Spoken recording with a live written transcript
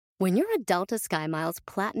When you're a Delta SkyMiles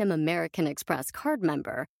Platinum American Express card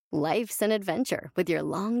member, life's an adventure with your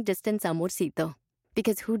long-distance amorcito.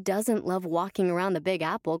 Because who doesn't love walking around the Big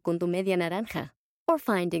Apple con tu media naranja? Or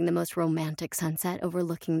finding the most romantic sunset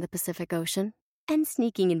overlooking the Pacific Ocean? And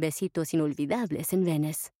sneaking in besitos inolvidables in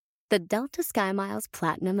Venice. The Delta SkyMiles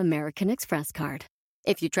Platinum American Express card.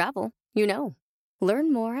 If you travel, you know.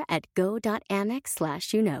 Learn more at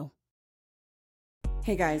go.amex/you-know.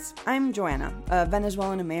 Hey guys, I'm Joanna, a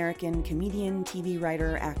Venezuelan-American comedian, TV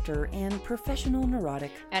writer, actor, and professional neurotic.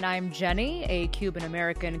 And I'm Jenny, a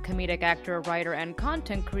Cuban-American comedic actor, writer, and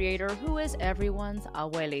content creator who is everyone's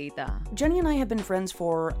abuelita. Jenny and I have been friends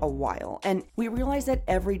for a while, and we realized that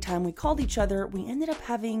every time we called each other, we ended up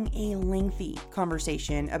having a lengthy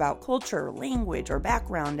conversation about culture, language, or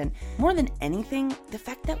background, and more than anything, the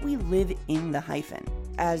fact that we live in the hyphen.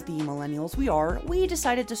 As the millennials we are, we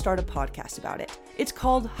decided to start a podcast about it. It's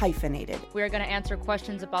called Hyphenated. We're going to answer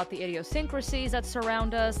questions about the idiosyncrasies that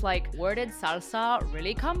surround us, like where did salsa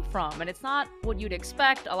really come from? And it's not what you'd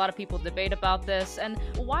expect. A lot of people debate about this. And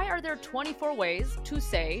why are there 24 ways to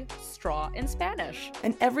say straw in Spanish?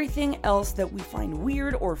 And everything else that we find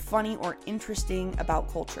weird or funny or interesting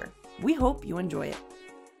about culture. We hope you enjoy it.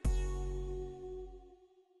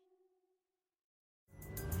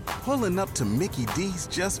 Pulling up to Mickey D's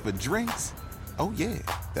just for drinks? Oh yeah,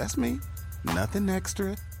 that's me. Nothing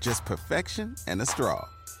extra, just perfection and a straw.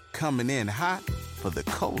 Coming in hot for the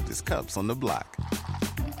coldest cups on the block.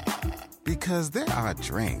 Because there are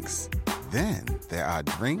drinks. Then there are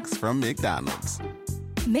drinks from McDonald's.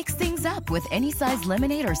 Mix things up with any size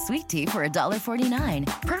lemonade or sweet tea for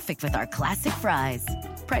 $1.49. Perfect with our classic fries.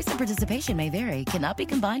 Price and participation may vary. Cannot be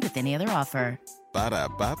combined with any other offer.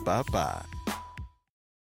 Ba-da-ba-ba-ba.